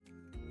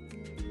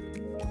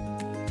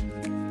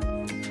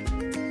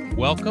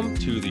Welcome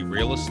to the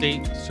Real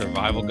Estate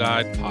Survival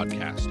Guide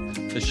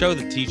podcast, the show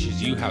that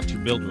teaches you how to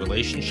build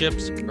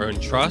relationships, earn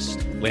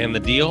trust, land the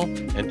deal,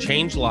 and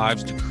change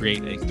lives to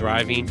create a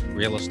thriving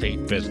real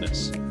estate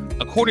business.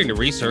 According to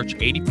research,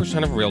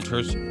 80% of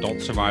realtors don't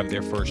survive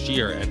their first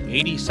year, and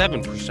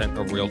 87%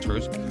 of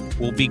realtors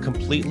will be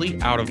completely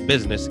out of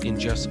business in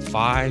just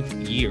 5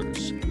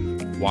 years.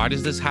 Why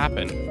does this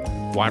happen?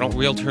 Why don't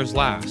realtors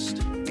last?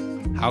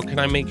 How can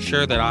I make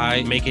sure that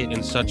I make it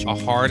in such a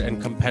hard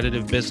and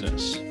competitive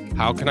business?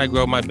 How can I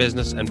grow my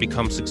business and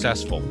become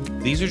successful?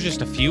 These are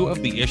just a few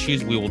of the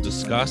issues we will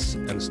discuss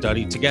and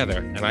study together,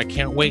 and I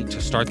can't wait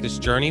to start this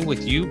journey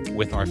with you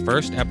with our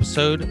first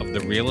episode of the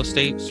Real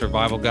Estate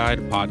Survival Guide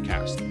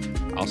podcast.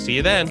 I'll see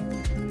you then.